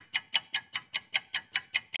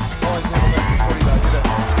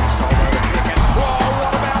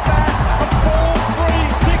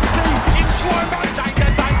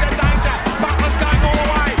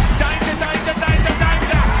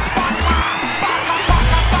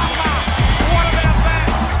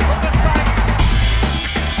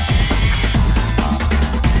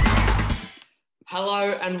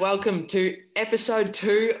and welcome to episode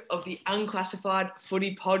 2 of the Unclassified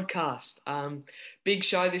Footy podcast. Big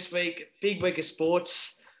show this week, big week of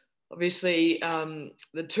sports. Obviously,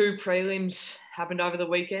 the 2 prelims happened over the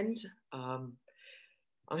weekend. I'm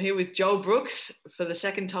here with Joel Brooks for the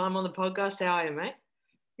second time on the podcast. How are you, mate?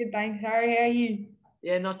 Good, thanks, Harry. How are you?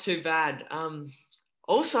 Yeah, not too bad.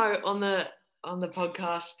 Also on the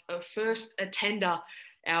podcast, a first attender,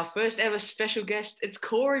 our first ever special guest. It's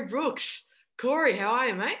Corey Brooks. Corey, how are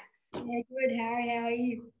you, mate? Yeah, good, Harry. How are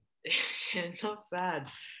you? Yeah, not bad.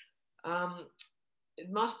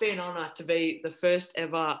 It must be an honour to be the first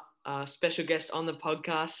ever special guest on the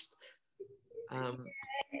podcast.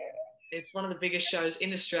 It's one of the biggest shows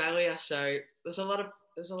in Australia, so there's a lot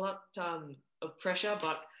of pressure,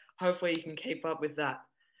 but hopefully you can keep up with that.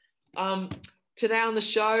 Today on the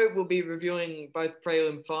show, we'll be reviewing both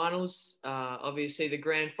prelim finals. Obviously, the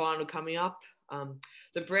grand final coming up.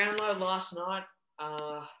 The Brownlow last night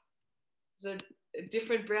was a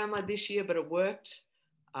different Brownlow this year, but it worked.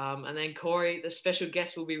 And then Corey, the special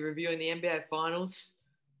guest, will be reviewing the NBA finals.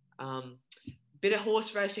 Bit of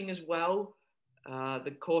horse racing as well,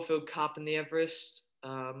 the Caulfield Cup and the Everest.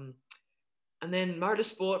 And then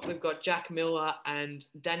motorsport, we've got Jack Miller and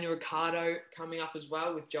Daniel Ricciardo coming up as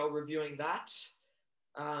well, with Joel reviewing that.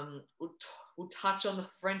 We'll touch on the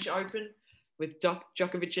French Open with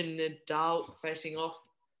Djokovic and Nadal facing off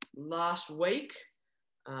last week.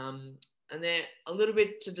 And then a little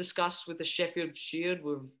bit to discuss with the Sheffield Shield.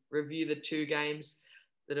 We'll review the 2 games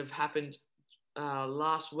that have happened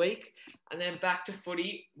last week. And then back to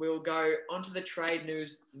footy. We'll go onto the trade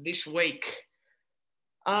news this week.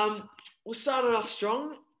 We'll start it off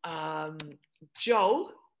strong.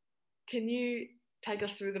 Joel, can you take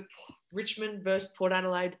us through the Richmond versus Port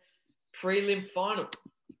Adelaide prelim final?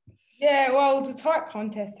 Yeah, well, it was a tight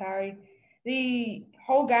contest, Harry. The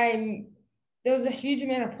whole game, there was a huge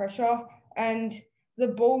amount of pressure, and the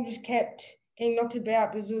ball just kept getting knocked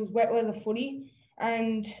about because it was wet weather footy.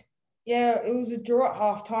 And yeah, it was a draw at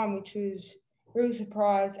half time, which was really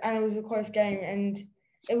surprised, and it was a close game, and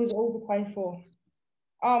it was all to play for.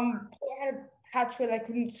 Port had a patch where they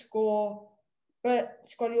couldn't score, but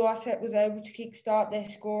Scotty Lysett was able to kickstart their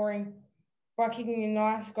scoring by kicking a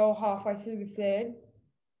nice goal halfway through the third.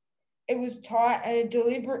 It was tight, and a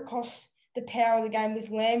deliberate cost the power of the game, with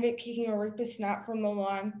Lambert kicking a ripper snap from the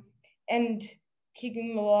line and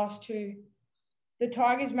kicking the last 2. The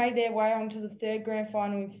Tigers made their way onto the 3rd grand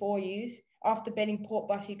final in 4 years after beating Port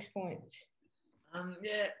by 6 points.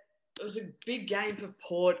 Yeah, it was a big game for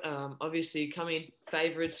Port. Obviously, coming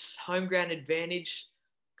favourites, home ground advantage.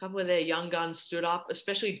 A couple of their young guns stood up,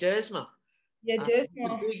 especially Dersma. Yeah,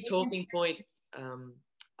 Dersma. The big talking point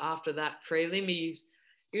after that prelim.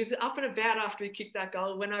 He was up and about after he kicked that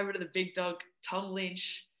goal, went over to the big dog, Tom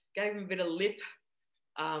Lynch, gave him a bit of lip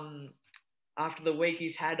after the week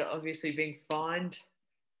he's had, obviously being fined.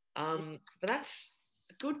 But that's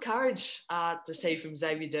good courage to see from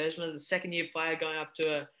Xavier Dersma, the second-year player going up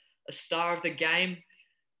to a star of the game.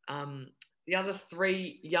 The other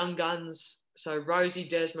 3 young guns, so Rosie,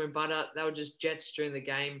 Dersma and Butter, they were just jets during the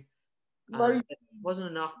game. It wasn't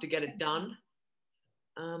enough to get it done.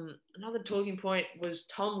 Another talking point was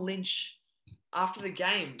Tom Lynch after the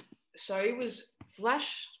game. So he was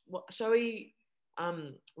flashed. So he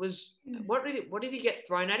was. What did he get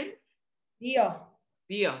thrown at him?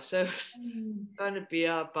 Beer. So kind of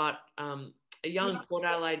beer, but a young Port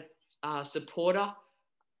Adelaide supporter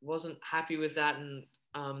wasn't happy with that, and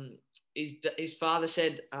his father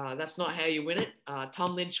said, "That's not how you win it."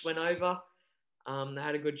 Tom Lynch went over. They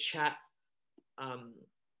had a good chat.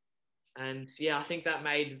 And yeah, I think that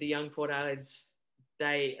made the young Port Adelaide's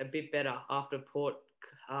day a bit better after Port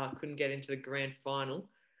couldn't get into the grand final.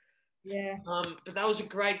 Yeah. But that was a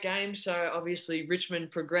great game. So obviously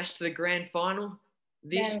Richmond progressed to the grand final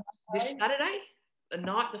this Saturday,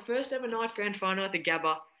 the first ever night grand final at the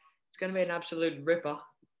Gabba. It's going to be an absolute ripper.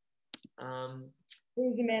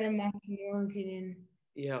 Who's the man of match in your opinion?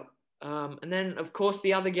 Yeah. And then of course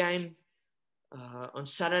the other game. On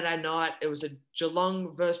Saturday night, it was a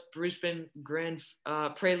Geelong versus Brisbane grand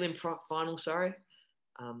prelim final.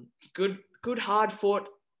 Good hard fought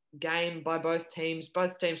game by both teams.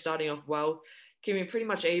 Both teams starting off well, keeping pretty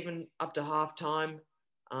much even up to half time.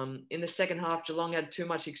 In the second half, Geelong had too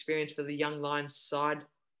much experience for the young Lions side,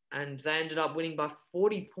 and they ended up winning by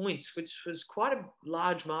 40 points, which was quite a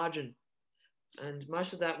large margin. And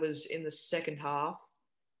most of that was in the second half.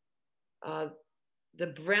 The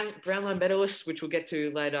Brownlow medalists, which we'll get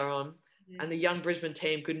to later on, and the young Brisbane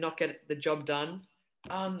team could not get the job done.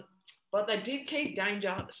 But they did keep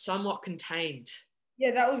danger somewhat contained.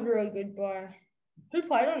 Yeah, that was really good by... Who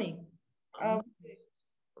played on him?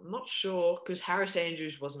 I'm not sure because Harris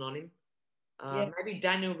Andrews wasn't on him. Yeah. Maybe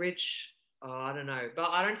Daniel Rich. Oh, I don't know. But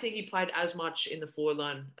I don't think he played as much in the forward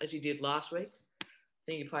line as he did last week. I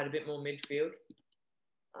think he played a bit more midfield.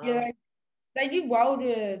 Yeah, they did well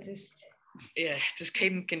to just. Yeah, just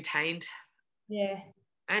keep him contained. Yeah.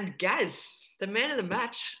 And Gaz, the man of the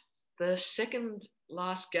match, the second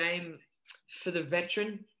last game for the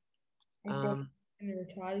veteran. Yeah,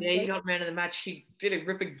 he got man of the match. He did a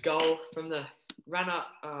ripper goal from the runner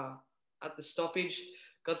at the stoppage.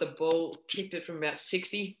 Got the ball, kicked it from about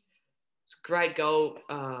 60. It's a great goal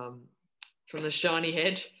from the shiny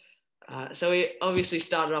head. So he obviously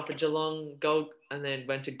started off at Geelong Gold and then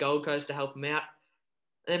went to Gold Coast to help him out.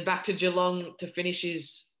 And then back to Geelong to finish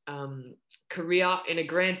his career in a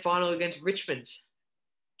grand final against Richmond.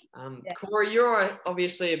 Corey, you're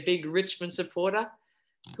obviously a big Richmond supporter.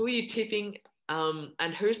 Who are you tipping?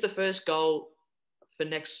 And who's the first goal for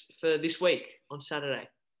this week on Saturday?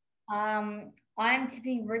 I'm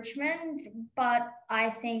tipping Richmond, but I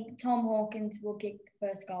think Tom Hawkins will kick the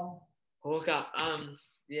first goal. Hawker,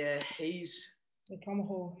 yeah, he's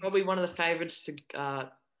Tomahawk. probably one of the favourites to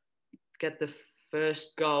get the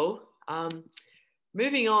first goal.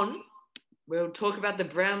 Moving on, we'll talk about the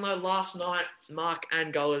Brownlow last night mark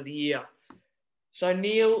and goal of the year. So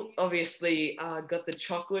Neil obviously got the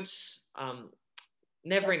chocolates.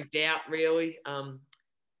 Never in doubt, really.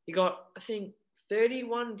 He got, I think,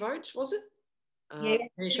 31 votes, was it?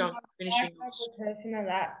 Finishing person at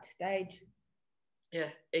that stage. Yeah,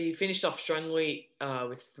 he finished off strongly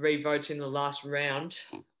with 3 votes in the last round.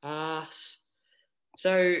 And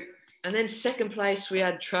then second place we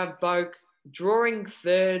had Trav Boak. Drawing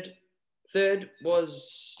third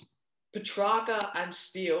was Petrarca and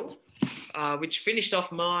Steele, which finished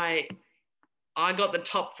off I got the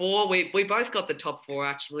top 4. We both got the top 4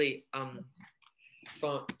 actually.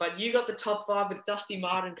 But you got the top 5 with Dusty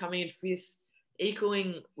Martin coming in 5th,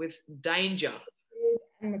 equaling with Danger.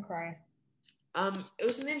 And McRae. It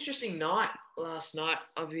was an interesting night last night,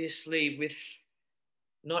 obviously, with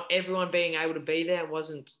not everyone being able to be there. It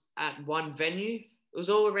wasn't at one venue. It was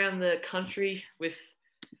all around the country with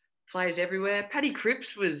players everywhere. Paddy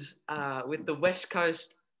Cripps was with the West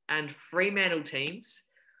Coast and Fremantle teams.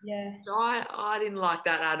 Yeah. So I didn't like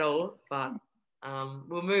that at all, but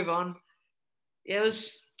we'll move on. Yeah, it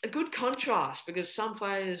was a good contrast because some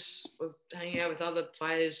players were hanging out with other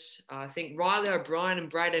players. I think Riley O'Brien and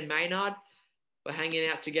Braden Maynard were hanging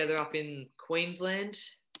out together up in Queensland.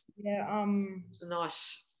 Yeah. It's a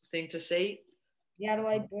nice thing to see. The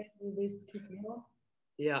Adelaide boys will lose 2-0.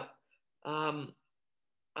 Yeah.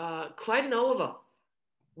 Clayton Oliver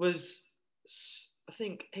was, I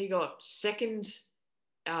think he got second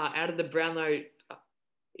out of the Brownlow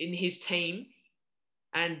in his team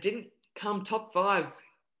and didn't come top 5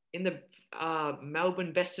 in the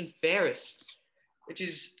Melbourne Best and Fairest, which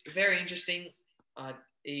is very interesting.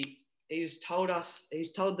 He's told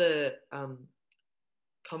the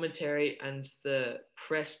commentary and the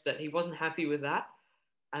press that he wasn't happy with that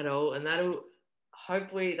at all, and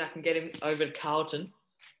hopefully that can get him over to Carlton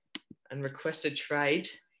and request a trade.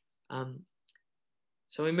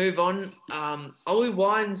 So we move on. Ollie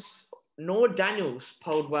Wines nor Daniels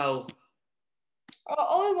polled well.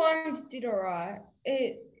 Ollie Wines did all right.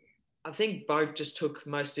 I think Boak just took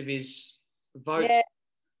most of his votes. Yeah,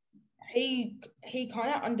 he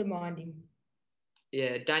kind of undermined him.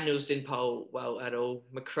 Yeah, Daniels didn't poll well at all.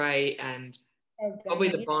 McRae and probably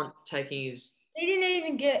the Bont taking his. He didn't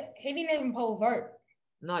even poll a vote.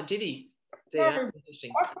 No, did he? No, Yeah, that's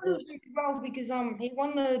interesting. I thought it was well because he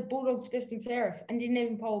won the Bulldogs Best and Fairest and didn't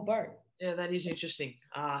even poll a vote. Yeah, that is interesting.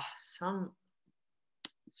 Some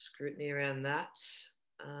scrutiny around that.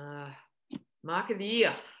 Mark of the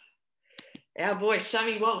year. Our boy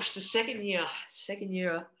Sammy Walsh, the second year.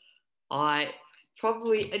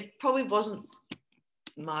 It probably wasn't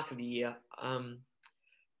Mark of the year.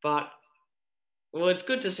 But well, it's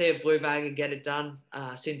good to see a Blue Bagger get it done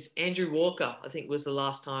since Andrew Walker, I think, was the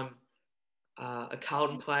last time a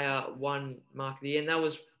Carlton player won Mark of the Year. And that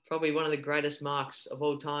was probably one of the greatest marks of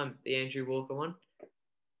all time, the Andrew Walker one.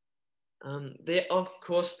 Of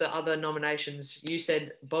course, the other nominations, you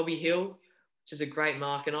said Bobby Hill, which is a great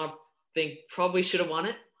mark, and I think probably should have won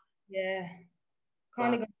it. Yeah,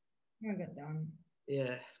 kind of got done.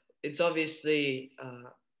 Yeah, it's obviously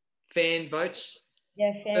fan votes.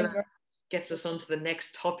 Yeah, fan votes. Gets us on to the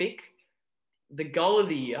next topic, the goal of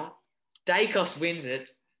the year. Dacos wins it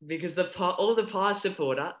because all the Pies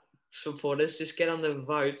supporters just get on the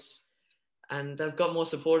votes, and they've got more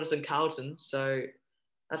supporters than Carlton, so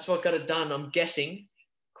that's what got it done, I'm guessing.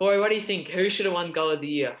 Corey, what do you think? Who should have won goal of the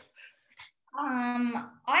year? I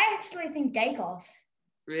actually think Dacos.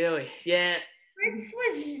 Really? Yeah. This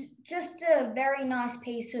was just a very nice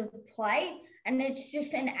piece of play, and it's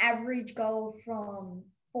just an average goal from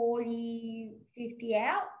 40, 50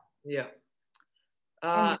 out. Yeah.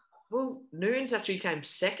 Well, Noons actually came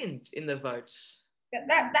second in the votes.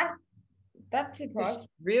 That's It's surprising.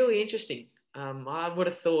 really interesting. I would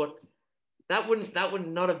have thought that would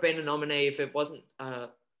not have been a nominee if it wasn't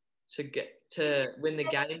to win the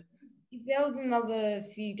game. If there was another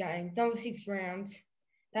few games, another 6 rounds,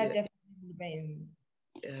 that Yeah. definitely would have been.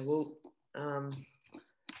 Yeah, well,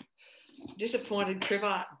 disappointed.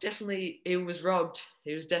 Criver definitely, he was robbed.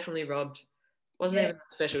 He was definitely robbed. Wasn't even a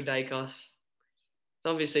special day, Cos. It's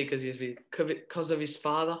obviously because of his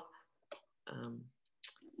father.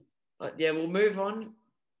 But yeah, we'll move on.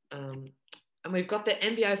 And we've got the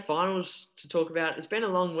NBA finals to talk about. It's been a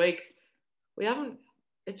long week. We haven't.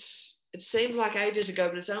 It seemed like ages ago,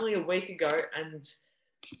 but it's only a week ago. And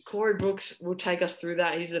Corey Brooks will take us through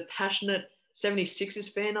that. He's a passionate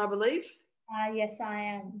 76ers fan, I believe. Yes, I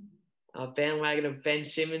am. A bandwagon of Ben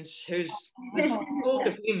Simmons, who's talk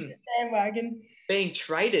of him Bandwagon. being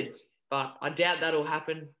traded, but I doubt that'll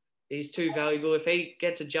happen. He's too valuable. If he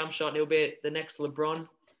gets a jump shot, he'll be the next LeBron.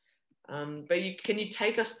 But can you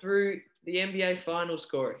take us through the NBA Finals,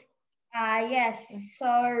 Corey? Yes.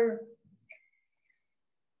 So,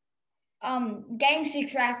 Game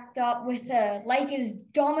 6 wrapped up with the Lakers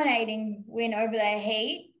dominating win over the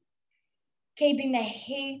Heat, keeping the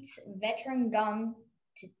Heat's veteran gun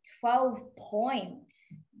to 12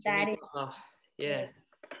 points. Yeah.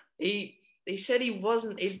 He said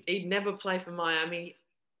he'd never play for Miami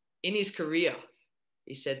in his career.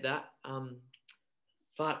 He said that.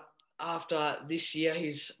 But after this year,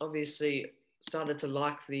 he's obviously started to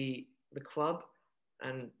like the club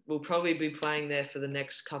and will probably be playing there for the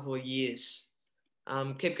next couple of years.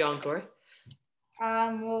 Keep going, Corey.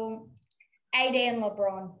 Well, AD and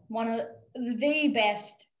LeBron, one of the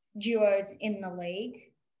best duos in the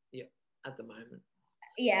league. Yeah, at the moment.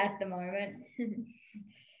 Yeah, at the moment.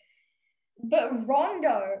 But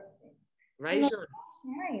Rondo, Razor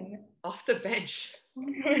off the bench.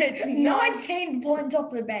 19 points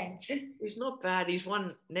off the bench. He's not bad. He's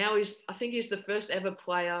won. Now I think he's the first ever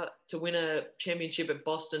player to win a championship at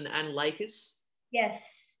Boston and Lakers.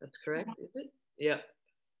 Yes. That's correct, is it? Yeah.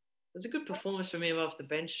 It was a good performance from him off the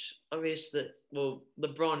bench. Obviously, well,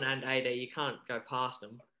 LeBron and AD, you can't go past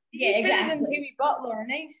them. Yeah, exactly. Better than Jimmy Butler,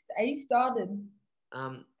 and he started.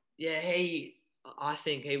 I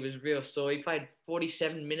think he was real sore. He played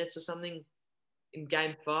 47 minutes or something in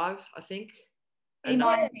Game 5, I think. In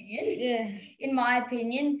my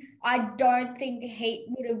opinion, I don't think Heat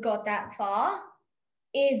would have got that far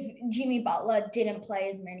if Jimmy Butler didn't play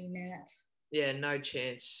as many minutes. Yeah, no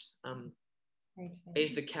chance.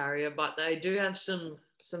 He's the carrier, but they do have some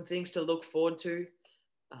things to look forward to.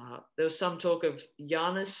 There was some talk of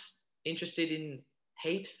Giannis interested in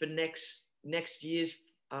Heat for next year's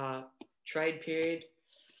trade period.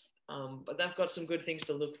 But they've got some good things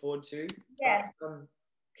to look forward to. Yeah. But,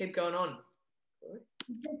 keep going on.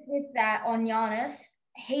 Just with that on Giannis,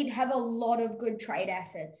 Heat have a lot of good trade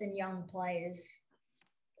assets and young players.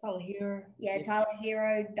 Tyler Hero. Yeah, Tyler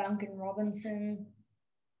Hero, Duncan Robinson.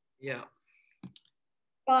 Yeah.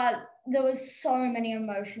 But there was so many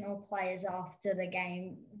emotional players after the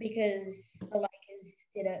game because the Lakers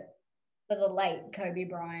did it for the late Kobe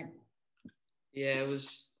Bryant. Yeah, it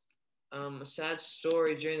was a sad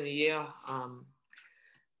story during the year.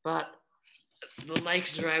 But the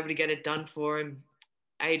Lakers were able to get it done for him.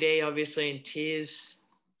 AD obviously in tears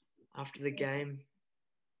after the game.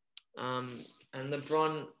 And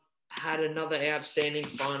LeBron had another outstanding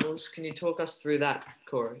finals. Can you talk us through that,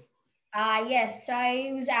 Corey? Yes. So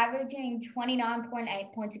he was averaging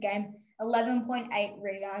 29.8 points a game, 11.8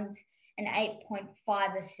 rebounds, and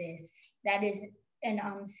 8.5 assists. That is an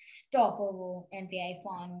unstoppable NBA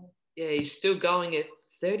final. Yeah, he's still going at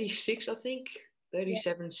 36, I think.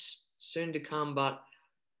 37 soon to come, but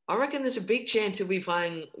I reckon there's a big chance he'll be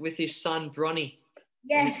playing with his son, Bronny.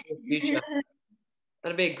 Yes. In the future.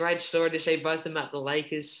 That'd be a great story to see both of them at the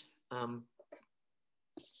Lakers. I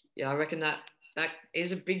reckon that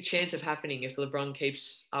is a big chance of happening if LeBron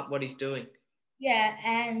keeps up what he's doing. Yeah,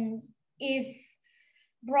 and if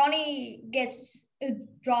Bronny gets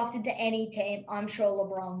drafted to any team, I'm sure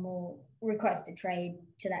LeBron will request a trade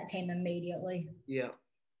to that team immediately. Yeah.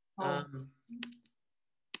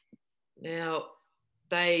 Now,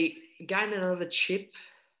 they gained another chip.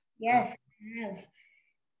 Yes,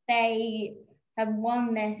 they have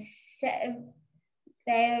won their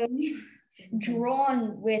they're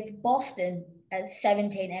drawn with Boston as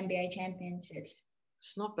 17 NBA championships.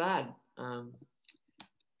 It's not bad. I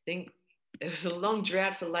think it was a long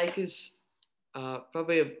drought for Lakers,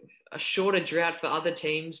 probably a shorter drought for other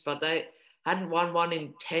teams, but they hadn't won one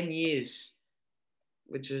in 10 years,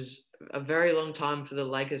 which was a very long time for the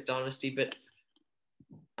Lakers dynasty, but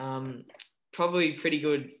probably pretty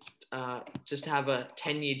good just to have a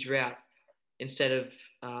 10-year drought instead of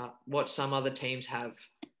what some other teams have.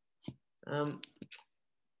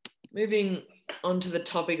 Moving on to the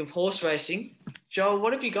topic of horse racing, Joel,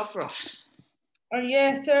 what have you got for us?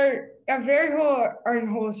 So our very own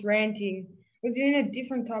horse Ranting was in a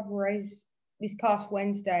different type of race this past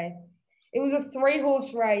Wednesday. It was a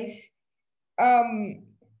 3-horse race. Going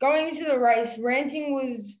into the race, Ranting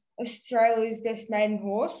was Australia's best maiden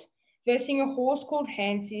horse, versing a horse called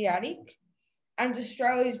Hanseatic and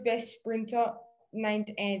Australia's best sprinter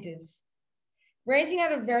named Anders. Ranting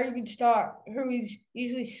had a very good start, who is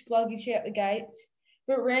usually sluggish out the gates,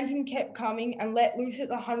 but Ranting kept coming and let loose at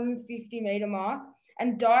the 150-metre mark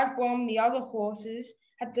and dive bombed the other horses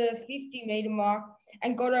at the 50-metre mark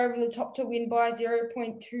and got over the top to win by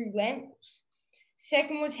 0.2 lengths.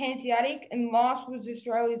 Second was Hanseatic, and last was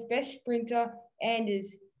Australia's best sprinter,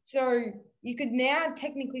 Anders. So you could now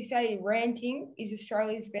technically say Ranting is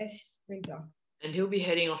Australia's best sprinter. And he'll be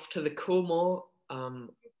heading off to the Coolmore on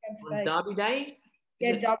Derby Day.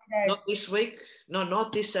 Derby Day. Not this week. No,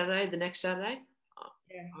 not this Saturday. The next Saturday.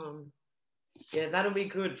 Yeah. That'll be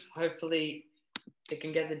good. Hopefully, it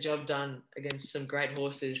can get the job done against some great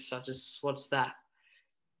horses such as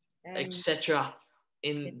etc.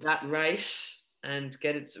 in that race and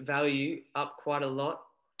get its value up quite a lot.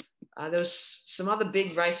 There was some other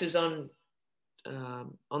big races on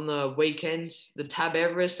the weekends, the Tab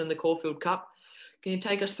Everest and the Caulfield Cup. Can you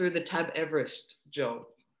take us through the Tab Everest, Joel?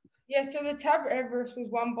 Yeah, so the Tab Everest was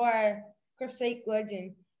won by a Classic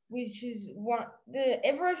legend, which is the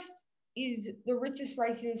Everest is the richest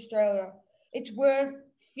race in Australia. It's worth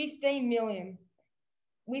 15 million,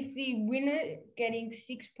 with the winner getting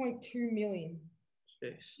 6.2 million.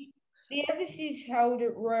 Jeez. The Everest is held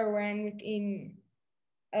at Royal Randwick in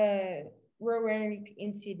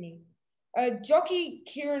Sydney. Jockey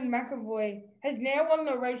Kieran McAvoy has now won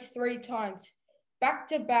the race 3 times, back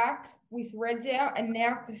to back with Reds Out and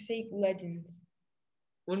now Classic Legends.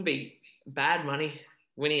 Wouldn't be bad money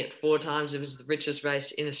winning it 4 times if it was the richest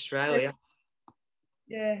race in Australia.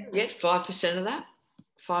 Yeah. You get 5% of that?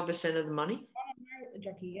 5% of the money? I don't know what the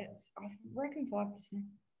jockey gets. I reckon 5%.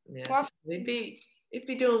 Yeah. 5%. He'd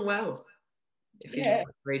be doing well if he's won it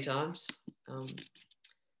 3 times.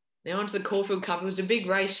 Now on to the Caulfield Cup. It was a big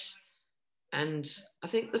race, and I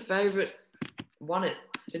think the favourite won it,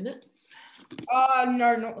 didn't it?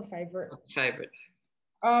 No, not the favourite. Not the favourite.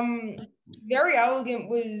 Very Elegant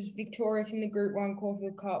was victorious in the Group 1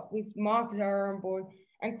 Caulfield Cup with Mark Zara on board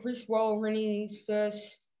and Chris Roll winning his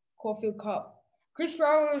first Caulfield Cup. Chris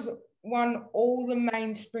Roll has won all the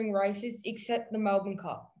main spring races except the Melbourne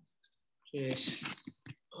Cup. Yes.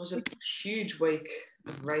 It was a huge week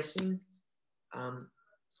of racing.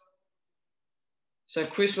 So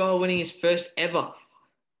Chris Roll winning his first ever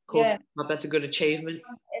Caulfield Cup. That's a good achievement.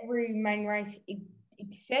 Every main race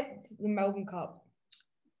except the Melbourne Cup.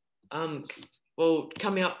 Well,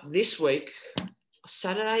 coming up this week,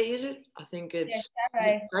 Saturday, is it? I think it's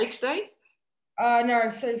Saturday. Stakes Day? No,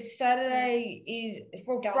 so Saturday is,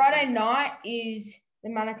 for Friday night is the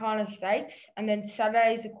Manakana Stakes, and then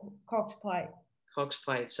Saturday is the Cox Plate. Cox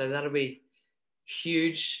Plate, so that'll be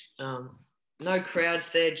huge. No crowds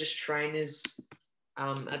there, just trainers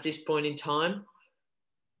at this point in time.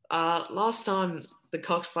 Last time the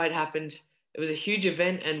Cox Plate happened, it was a huge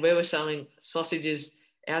event, and we were selling sausages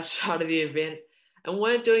outside of the event and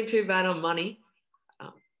weren't doing too bad on money.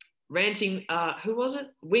 Ranting, who was it?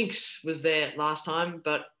 Winks was there last time,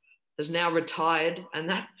 but has now retired, and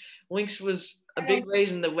that Winks was a big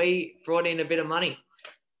reason that we brought in a bit of money.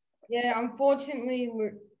 Yeah, unfortunately,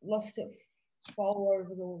 we lost it fall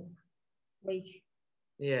over the week.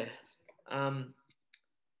 Yeah.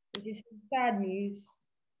 Which is sad news.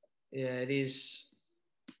 Yeah, it is.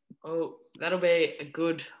 Oh, that'll be a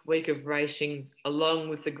good week of racing along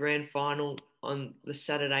with the grand final on the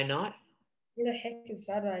Saturday night. What a heck of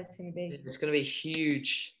Saturday it's going to be. It's going to be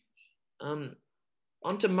huge. On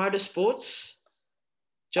to motorsports.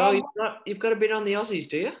 Joe, you've got a bit on the Aussies,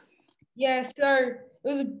 do you? Yeah, so it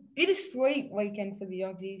was a bittersweet weekend for the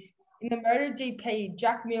Aussies. In the MotoGP,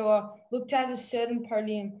 Jack Miller looked to have a certain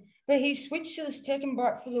podium, but he switched to the second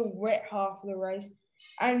bike for the wet half of the race,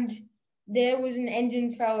 and there was an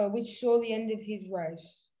engine failure, which saw the end of his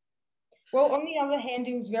race. Well, on the other hand,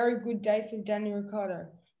 it was a very good day for Daniel Ricciardo,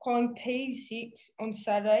 calling P6 on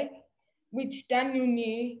Saturday, which Daniel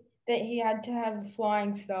knew that he had to have a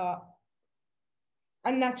flying start.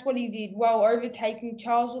 And that's what he did, while overtaking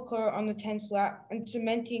Charles Leclerc on the 10th lap and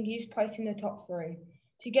cementing his place in the top 3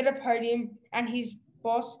 to get a podium. And his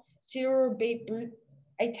boss, Cyril, beat Brute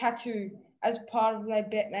a tattoo as part of their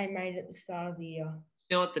bet they made at the start of the year.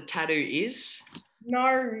 You know what the tattoo is?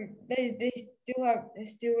 No, they still got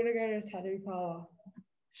to go to a tattoo parlor.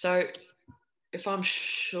 So, if I'm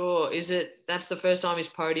sure, that's the first time he's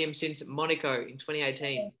podium since Monaco in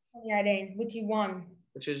 2018. 2018, which he won.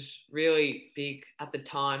 Which was really big at the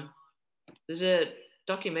time. There's a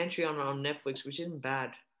documentary on Netflix, which isn't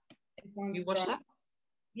bad. You watched that?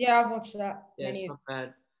 Yeah, I've watched that. Yeah, it's not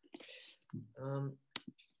bad.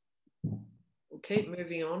 We'll keep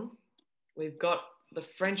moving on. We've got the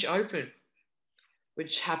French Open,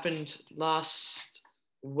 which happened last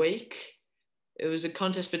week. It was a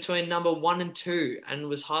contest between number 1 and 2 and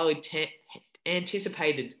was highly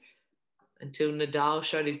anticipated until Nadal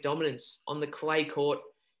showed his dominance on the clay court.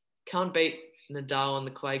 Can't beat Nadal on the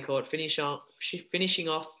clay court, finishing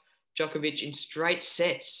off Djokovic in straight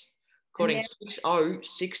sets, according 6-0,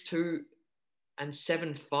 6-2, and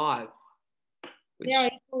 7-5. Yeah,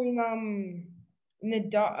 including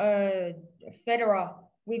Nadal, Federer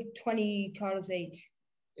with 20 titles each.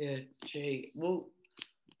 Yeah, gee. Well,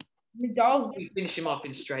 Nadal finish him off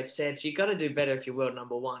in straight sets. You got to do better if you're world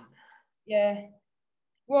number 1. Yeah.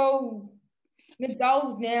 Well,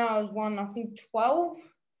 Nadal now has won, I think, 12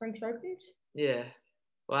 French Opens. Yeah.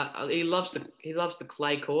 Well, he loves the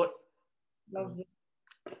clay court. Loves it.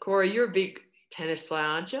 Corey, you're a big tennis player,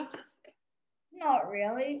 aren't you? Not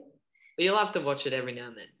really. But you'll have to watch it every now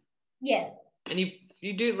and then. Yeah. And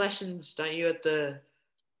you do lessons, don't you, at the...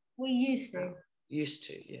 We used to. Used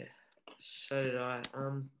to, yeah. So did I.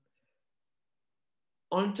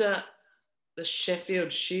 On to the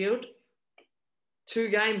Sheffield Shield. 2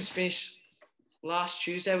 games finished last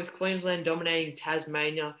Tuesday with Queensland dominating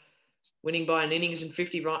Tasmania, winning by an innings and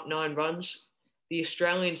 59 runs. The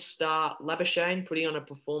Australian star Labuschagne putting on a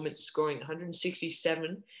performance, scoring 167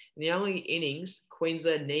 in the only innings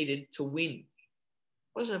Queensland needed to win.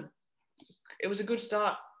 It was a good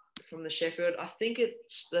start from the Sheffield. I think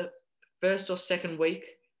it's the first or second week,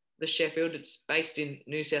 the Sheffield. It's based in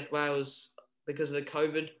New South Wales because of the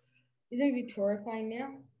COVID. Isn't Victoria playing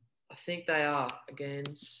now? I think they are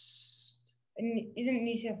against... Isn't it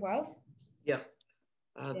New South Wales? Yeah.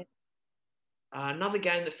 Another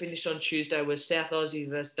game that finished on Tuesday was South Aussie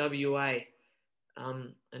versus WA.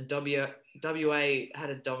 And WA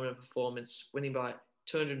had a dominant performance, winning by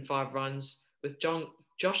 205 runs, with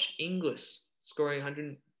Josh Inglis scoring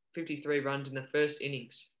 153 runs in the first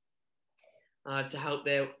innings to help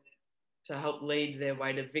lead their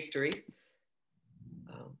way to victory.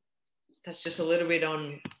 That's just a little bit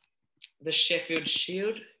on the Sheffield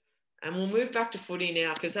Shield, and we'll move back to footy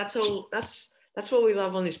now because that's what we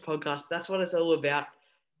love on this podcast. That's what it's all about.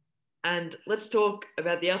 And let's talk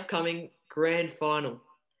about the upcoming grand final.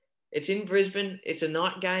 It's in Brisbane. It's a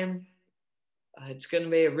night game. It's going to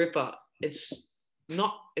be a ripper. It's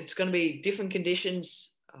going to be different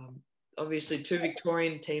conditions. Obviously, 2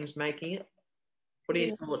 Victorian teams making it. What are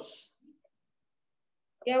your thoughts?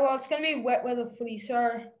 Yeah, well, it's going to be wet weather footy.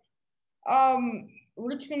 So,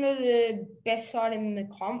 Richmond are the best side in the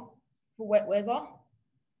comp for wet weather,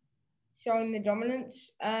 showing the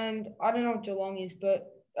dominance. And I don't know what Geelong is,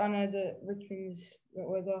 but I know that Richmond's wet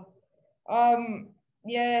weather.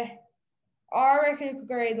 Yeah, I reckon it could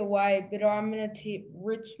go either way, but I'm going to tip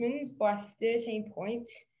Richmond by 13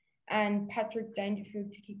 points and Patrick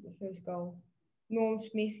Dangerfield to kick the first goal. Norm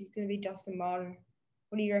Smith is going to be Dustin Martin.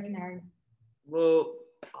 What do you reckon, Harry? Well,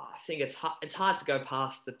 I think it's hard to go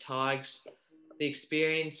past the Tigers, the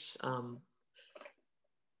experience.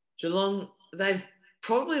 Geelong, they've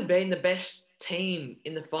probably been the best team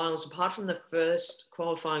in the finals, apart from the first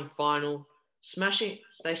qualifying final.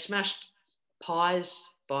 They smashed Pies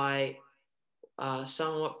by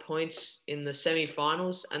somewhat points in the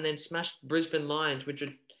semi-finals, and then smashed Brisbane Lions, which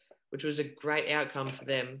was a great outcome for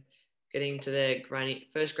them, getting to their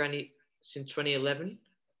first granny since 2011.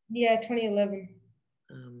 Yeah, 2011.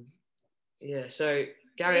 So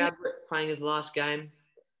Gary Ablett playing his last game.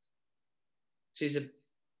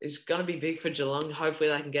 Is going to be big for Geelong. Hopefully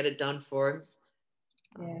they can get it done for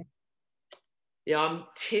him. Yeah. I'm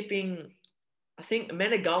tipping, I think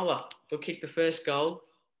Menegola will kick the first goal.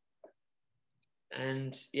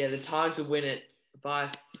 And, the Tigers will win it by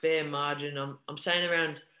a fair margin. I'm saying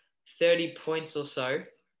around 30 points or so.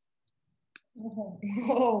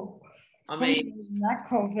 Oh. I mean, not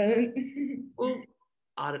confident. Well,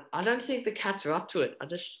 I don't think the Cats are up to it. I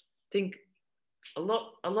just think a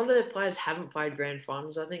lot of their players haven't played grand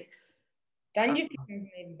finals. I think Dangerfield hasn't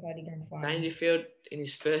even played a grand final. Dangerfield in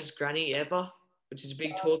his first granny ever. which is a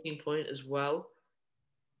big talking point as well.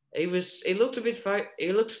 He looked a bit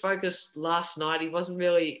he looked focused last night. He wasn't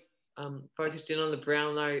really focused in on the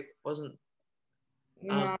Brownlow. Wasn't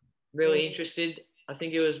really interested. I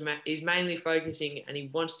think he's mainly focusing, and he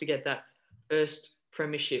wants to get that first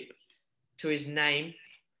premiership to his name,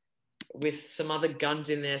 with some other guns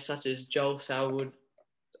in there such as Joel Selwood,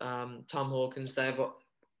 Tom Hawkins. They've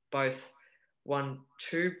both won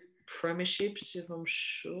 2 premierships, if I'm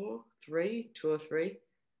sure, 2 or 3,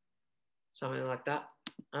 something like that.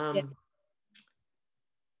 But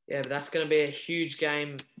that's going to be a huge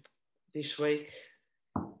game this week.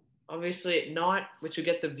 Obviously at night, which will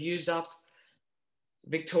get the views up.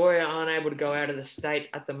 Victoria aren't able to go out of the state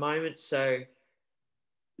at the moment, so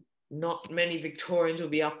not many Victorians will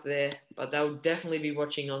be up there, but they'll definitely be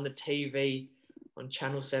watching on the TV on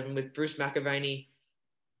Channel 7 with Bruce McAvaney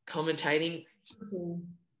commentating.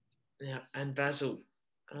 Yeah, and Basil.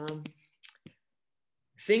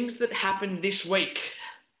 Things that happened this week.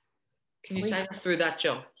 Can you take us through that,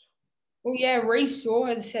 Joe? Well, yeah, Reece Shaw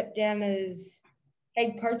has stepped down as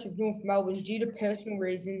head coach of North Melbourne due to personal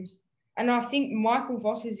reasons. And I think Michael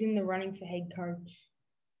Voss is in the running for head coach.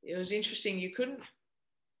 It was interesting.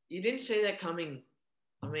 You didn't see that coming.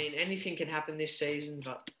 I mean, anything can happen this season,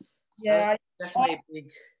 but yeah, definitely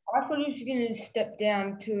big. I thought he was going to step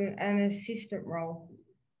down to an assistant role,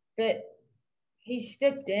 but he's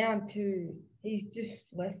stepped down to, he's just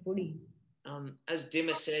left footy. As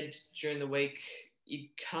Dimmer said during the week, you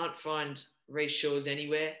can't find Reece Shaws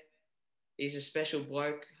anywhere. He's a special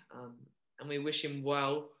bloke, and we wish him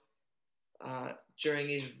well during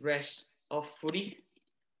his rest off footy.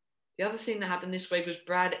 The other thing that happened this week was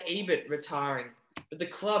Brad Ebert retiring, but the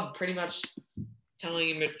club pretty much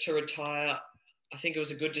telling him to retire. I think it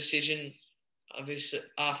was a good decision, obviously,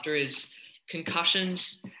 after his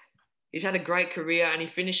concussions. He's had a great career, and he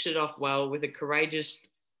finished it off well with a courageous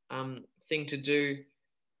thing to do.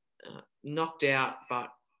 Knocked out,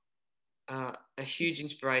 but a huge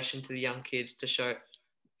inspiration to the young kids to show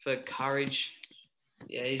for courage.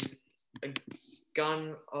 Yeah, he's a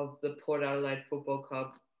gun of the Port Adelaide Football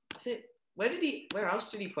Club. I think, where else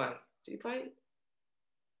did he play? Did he play?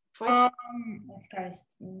 West Coast.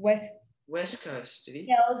 West Coast, did he?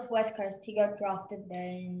 Yeah, it was West Coast. He got drafted there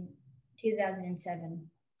in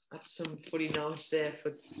 2007. That's some footy knowledge there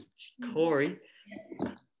for Corey.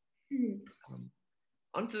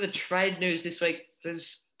 Onto the trade news this week.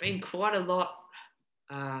 There's been quite a lot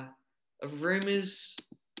of rumours.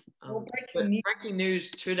 Breaking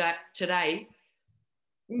news today.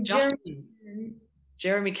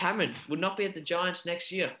 Jeremy Cameron would not be at the Giants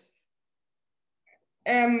next year.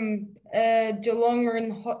 Geelong are in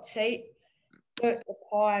the hot seat, but the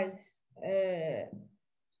Pies are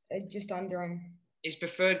just under him. His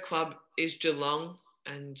preferred club is Geelong,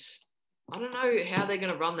 and I don't know how they're going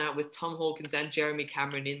to run that with Tom Hawkins and Jeremy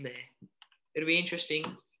Cameron in there. It'll be interesting.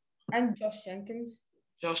 And Josh Jenkins.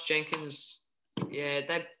 Yeah,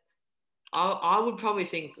 I would probably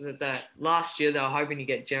think that last year they were hoping to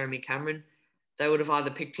get Jeremy Cameron. They would have either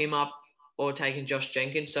picked him up or taken Josh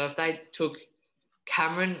Jenkins. So if they took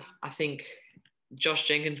Cameron, I think Josh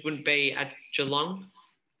Jenkins wouldn't be at Geelong.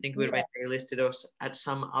 I think it would have been relisted or at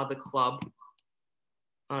some other club.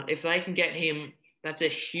 But if they can get him, that's a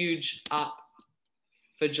huge up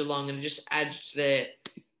for Geelong, and it just adds to their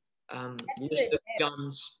list of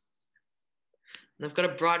guns. And they've got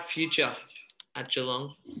a bright future at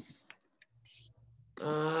Geelong.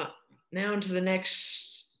 Now into the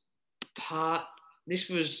next part. This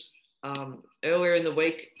was earlier in the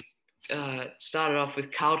week. Started off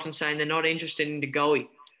with Carlton saying they're not interested in Degoe,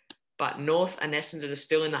 but North and Essendon are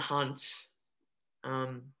still in the hunt.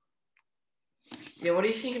 What do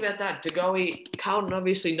you think about that? Degoe, Carlton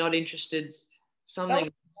obviously not interested. Something that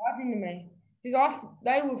was surprising to me because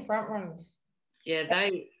they were front runners. Yeah,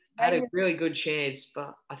 they had a really good chance,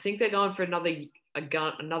 but I think they're going for another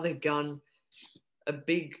gun, a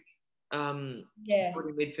big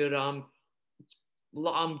midfielder.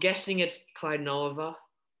 I'm guessing it's Clayton Oliver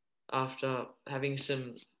after having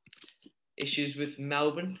some issues with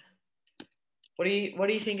Melbourne. What are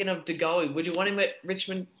you thinking of Degoe? Would you want him at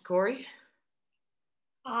Richmond, Corey?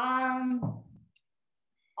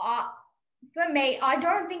 For me, I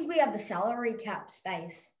don't think we have the salary cap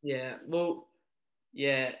space. Yeah, well,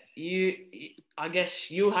 yeah, I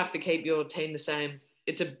guess you'll have to keep your team the same.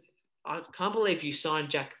 I can't believe you signed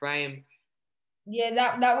Jack Graham. Yeah,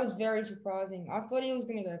 that was very surprising. I thought he was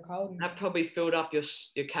going to go Carlton. That probably filled up your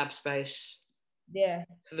cap space. Yeah.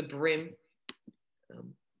 To the brim.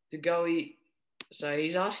 Degoe, so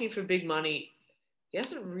he's asking for big money. He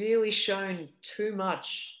hasn't really shown too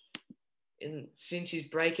much since his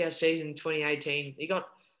breakout season in 2018. He got,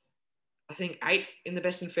 I think, 8th in the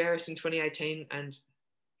best and fairest in 2018 and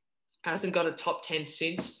hasn't got a top 10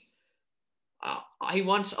 since. He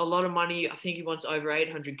wants a lot of money. I think he wants over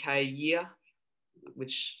 800K a year,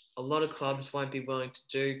 which a lot of clubs won't be willing to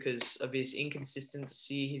do because of his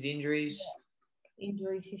inconsistency, his injuries. Yeah.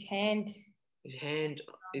 Injuries, his hand.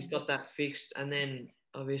 He's got that fixed. And then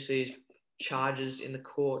obviously his charges in the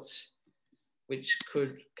courts, which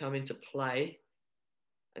could come into play.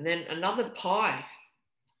 And then another pie,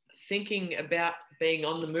 thinking about being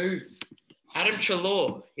on the move. Adam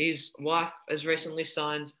Treloar, his wife has recently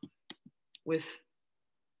signed with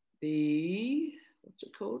the, what's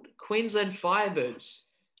it called? Queensland Firebirds.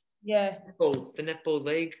 Yeah. The Netball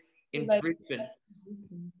League in Brisbane.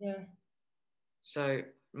 Yeah. So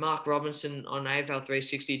Mark Robinson on AFL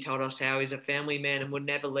 360 told us how he's a family man and would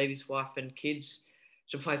never leave his wife and kids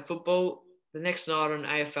to play football. The next night on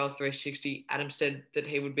AFL 360, Adam said that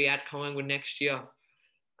he would be at Collingwood next year.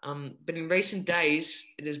 But in recent days,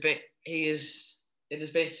 it has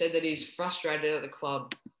been said that he's frustrated at the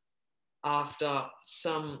club after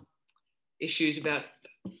some issues about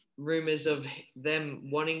rumours of them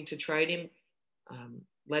wanting to trade him,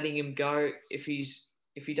 letting him go if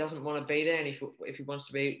he doesn't want to be there and if he wants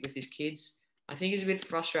to be with his kids. I think he's a bit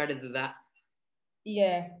frustrated with that.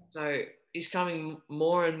 Yeah. So he's coming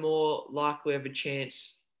more and more likely of a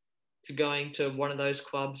chance to going to one of those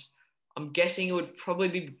clubs. I'm guessing it would probably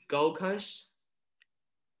be Gold Coast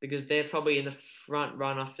because they're probably in the front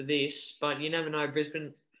runner for this. But you never know.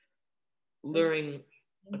 Brisbane luring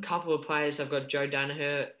a couple of players. I've got Joe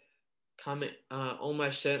Danaher coming,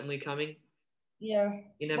 almost certainly coming. Yeah.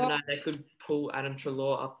 You never know. They could pull Adam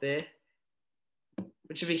Treloar up there,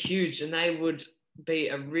 which would be huge. And they would be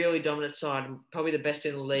a really dominant side, probably the best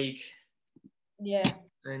in the league. Yeah.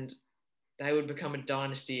 And they would become a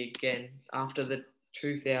dynasty again after the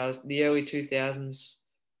early 2000s.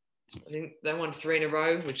 I think they won 3 in a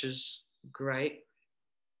row, which is great.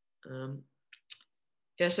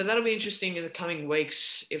 So that'll be interesting in the coming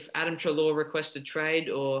weeks if Adam Treloar requests a trade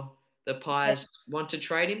or the Pies want to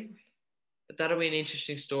trade him. But that'll be an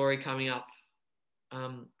interesting story coming up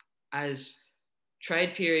as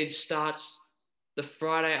trade period starts the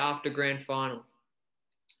Friday after grand final.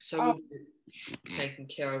 So we'll be taking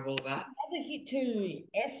care of all that. Another hit to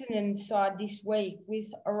Essendon side this week with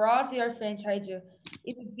Orazio Fantasia.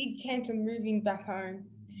 It's a big chance of moving back home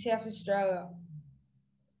to South Australia.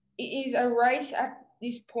 It is a race at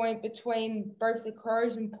this point between both the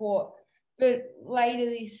Crows and Port, but later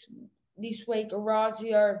this week,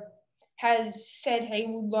 Orazio has said he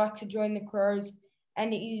would like to join the Crows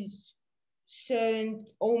and is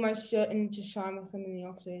almost certain to sign with them in the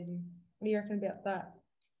off-season. What do you reckon about that?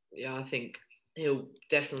 Yeah, I think he'll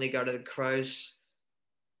definitely go to the Crows.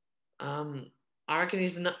 I reckon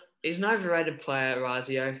he's an overrated player,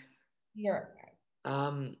 Orazio. Yeah.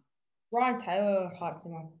 Ryan Taylor hyped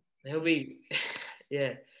him up.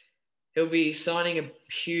 He'll be signing a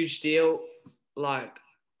huge deal. Like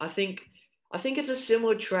I think it's a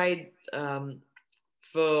similar trade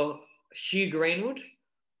for Hugh Greenwood.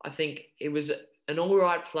 I think it was an all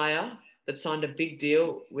right player that signed a big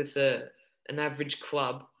deal with an average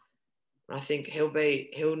club. I think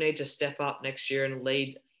he'll need to step up next year and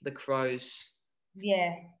lead the Crows.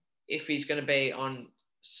 Yeah. If he's going to be on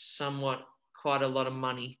quite a lot of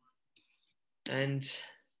money. And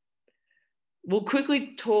we'll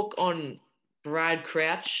quickly talk on Brad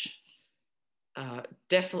Crouch.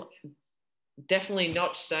 Definitely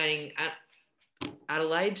not staying at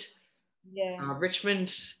Adelaide. Yeah.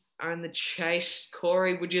 Richmond are in the chase.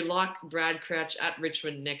 Corey, would you like Brad Crouch at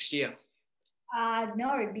Richmond next year?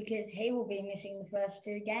 No, because he will be missing the first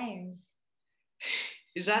 2 games.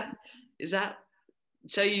 Is that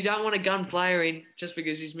so? You don't want a gun player in just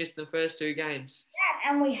because he's missed the first 2 games?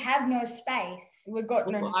 Yeah, and we have no space. We've got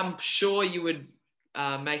no space. I'm sure you would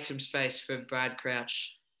make some space for Brad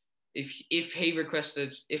Crouch if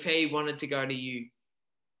he wanted to go to you.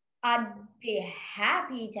 I'd be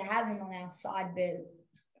happy to have him on our side, but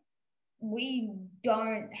we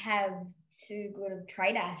don't have too good of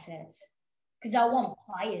trade assets because I want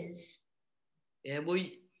players. Yeah, well,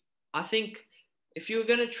 I think if you were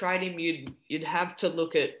going to trade him, you'd have to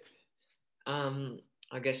look at,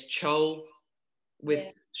 I guess, Chol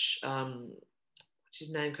with what's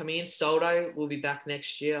his name coming in. Soldo will be back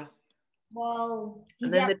next year. Well, he's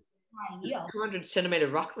and then out the 200-centimetre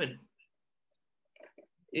ruckman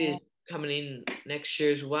is coming in next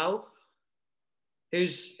year as well.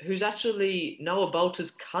 Who's actually Noah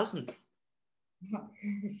Bolter's cousin.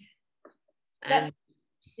 And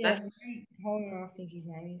Holman, I think his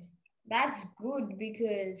name is. That's good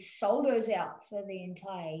because Soldo's out for the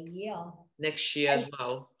entire year. Next year as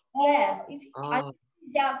well. Yeah, Oh,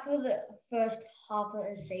 he's out for the first half of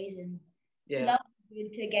the season. So yeah. that's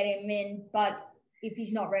good to get him in. But if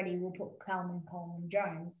he's not ready, we'll put Coleman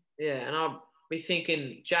Jones. Yeah, and I'll be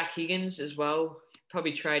thinking Jack Higgins as well.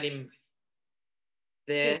 Probably trade him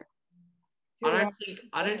there. I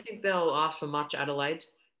don't think they'll ask for much Adelaide.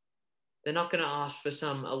 They're not going to ask for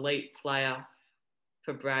some elite player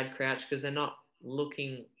for Brad Crouch because they're not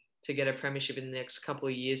looking to get a premiership in the next couple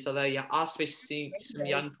of years. So they ask for some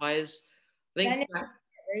young players. I think,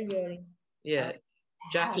 rebuilding. yeah,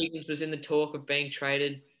 Jack Higgins was in the talk of being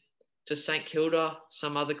traded to St Kilda.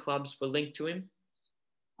 Some other clubs were linked to him.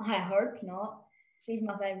 I hope not. He's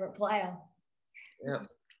my favourite player. Yeah.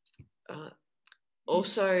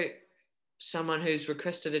 Also, someone who's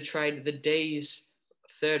requested a trade, the D's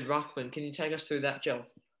third ruckman. Can you take us through that, Joe?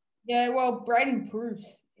 Yeah, well, Braden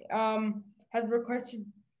Bruce has requested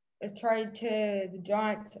a trade to the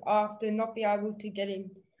Giants after not being able to get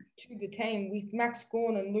him to the team, with Max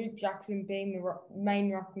Gawn and Luke Jackson being the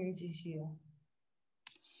main ruckmans this year.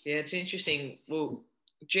 Yeah, it's interesting. Well,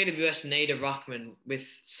 GWS need a ruckman with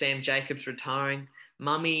Sam Jacobs retiring.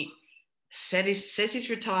 Mummy says he's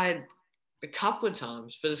retired a couple of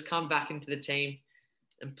times, but has come back into the team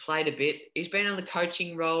and played a bit. He's been on the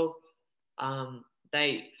coaching role.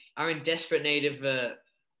 They are in desperate need of a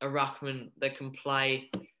ruckman that can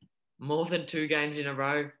play more than 2 games in a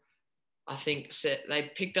row. I think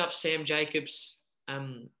they picked up Sam Jacobs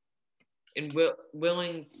in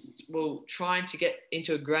trying to get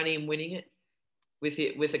into a granny and winning it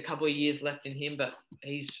with a couple of years left in him, but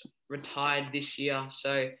he's retired this year,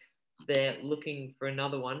 so they're looking for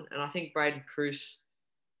another one. And I think Braden Cruz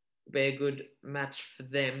will be a good match for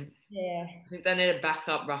them. Yeah. I think they need a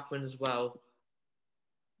backup ruckman as well.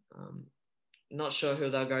 Not sure who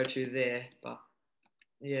they'll go to there, but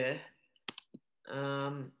yeah.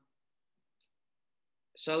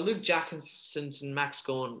 So Luke Jackson's and Max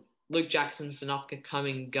Gawn. Luke Jackson's an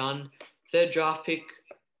upcoming gun. 3rd draft pick.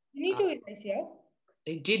 Did he do his ACL?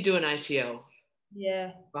 He did do an ACL.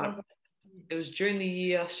 Yeah. But it was during the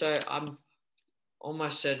year, so I'm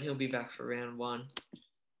almost certain he'll be back for round 1.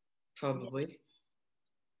 Probably.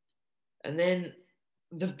 Yeah. And then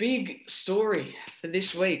the big story for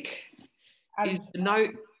this week is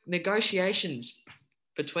the negotiations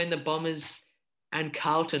between the Bombers and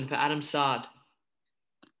Carlton for Adam Sard.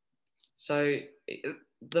 So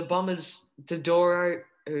the Bombers, Dodoro,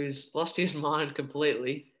 who's lost his mind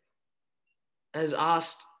completely, has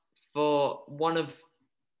asked for one of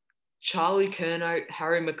Charlie Curnow,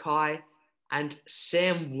 Harry Mackay, and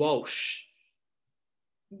Sam Walsh,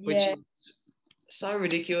 which is so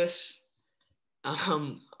ridiculous.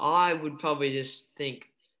 I would probably just think,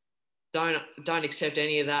 don't accept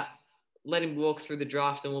any of that. Let him walk through the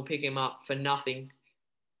draft, and we'll pick him up for nothing.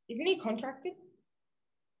 Isn't he contracted?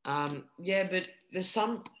 Yeah, but there's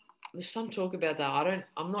some talk about that.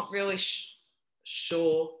 I'm not really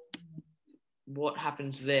sure what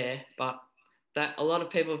happens there, but that a lot of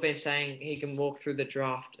people have been saying he can walk through the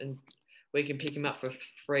draft and we can pick him up for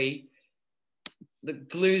free. The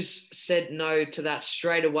Blues said no to that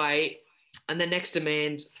straight away, and the next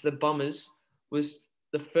demand for the Bombers was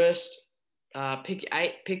the first pick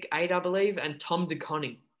eight, I believe, and Tom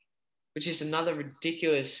DeConning, which is another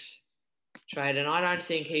ridiculous trade, and I don't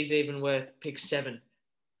think he's even worth pick 7.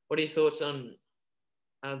 What are your thoughts on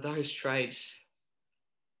those trades?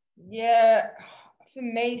 Yeah, for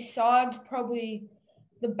me, Sard's probably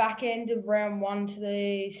the back end of round 1 to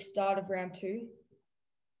the start of round 2.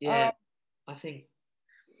 Yeah, I think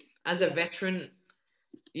as a veteran,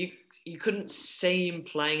 you couldn't see him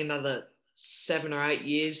playing another 7 or 8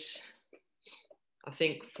 years. I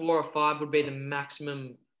think 4 or 5 would be the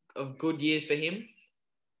maximum of good years for him.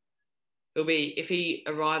 It'll be, if he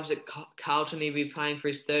arrives at Carlton, he'll be playing for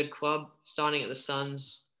his 3rd club, starting at the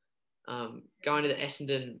Suns, going to the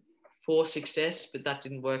Essendon for success, but that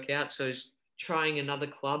didn't work out, so he's trying another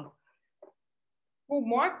club. Well,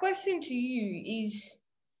 my question to you is,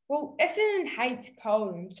 well, Essendon hates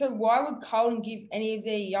Carlton, so why would Carlton give any of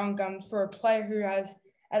their young guns for a player who has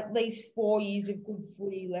at least 4 years of good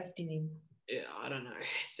footy left in him? Yeah, I don't know.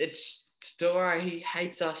 It's Dora, he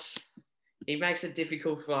hates us. He makes it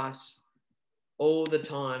difficult for us all the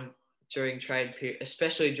time during trade period,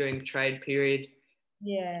 especially during trade period.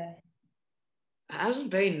 Yeah. There hasn't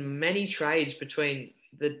been many trades between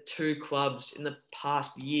the 2 clubs in the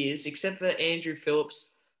past years, except for Andrew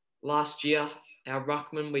Phillips last year, our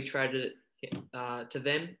ruckman. We traded it to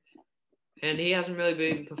them, and he hasn't really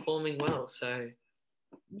been performing well. So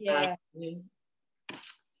yeah,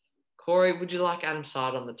 Corey, would you like Adam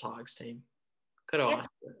Sard on the Tigers team? Could I? Yes.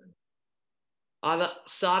 Either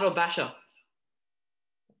Sard or Basher?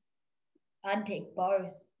 I'd take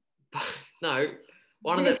both. No,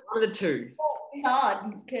 one of the two.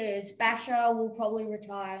 Sard, because Basher will probably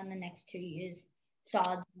retire in the next 2 years.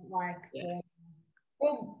 Sard,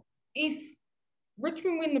 Well, if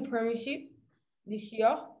Richmond win the premiership this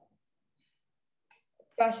year,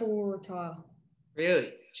 Basher will retire. Really?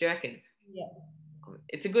 Do you reckon? Yeah.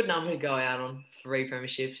 It's a good number to go out on 3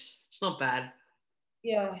 premierships. It's not bad.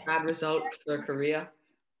 Yeah. Bad result for a career.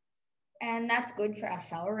 And that's good for our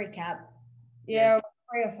salary cap. Yeah,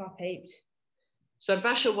 free us up heaps. So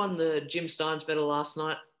Basher won the Jim Steins medal last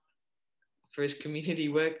night for his community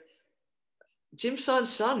work. Jim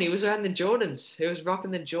Steins' son, he was around the Jordans. He was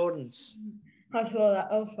rocking the Jordans. I saw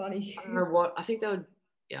that. That was funny. I don't know what. I think they were.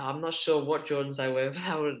 Yeah, I'm not sure what Jordans they were, but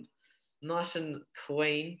they were nice and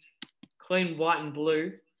clean white and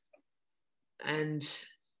blue. And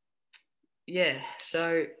yeah,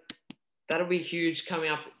 so that'll be huge coming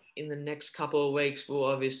up in the next couple of weeks. We'll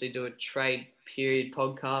obviously do a trade period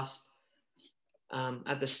podcast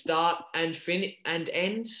at the start and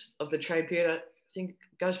end of the trade period. I think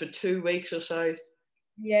it goes for 2 weeks or so.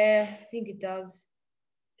 Yeah, I think it does.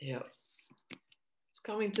 Yeah. It's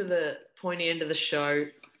coming to the pointy end of the show.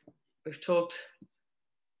 We've talked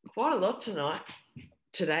quite a lot tonight,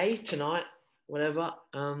 whatever.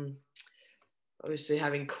 Obviously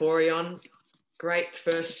having Corey on, great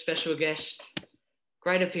first special guest,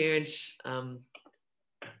 great appearance.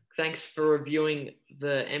 Thanks for reviewing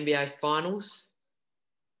the NBA Finals.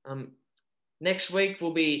 Next week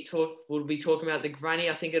we'll be talking about the granny.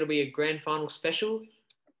 I think it'll be a grand final special.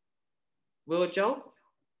 Will it, Joel?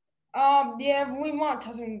 Yeah, we might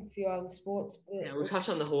touch on a few other sports. But Yeah, we'll touch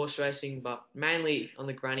on the horse racing, but mainly on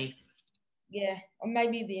the granny. Yeah, or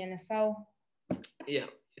maybe the NFL. Yeah,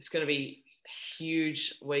 it's going to be a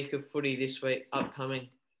huge week of footy this week upcoming.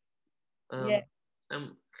 Yeah.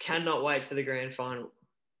 Cannot wait for the grand final.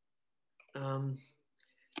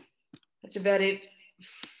 That's about it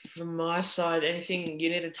from my side. Anything you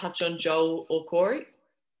need to touch on, Joel or Corey?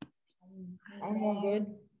 I'm all good.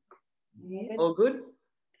 All good?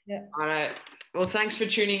 Yeah. All right. Well, thanks for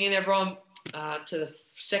tuning in, everyone, to the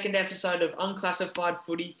second episode of Unclassified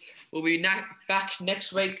Footy. We'll be back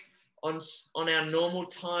next week on our normal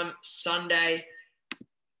time, Sunday,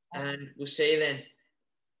 and we'll see you then.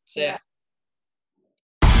 See ya.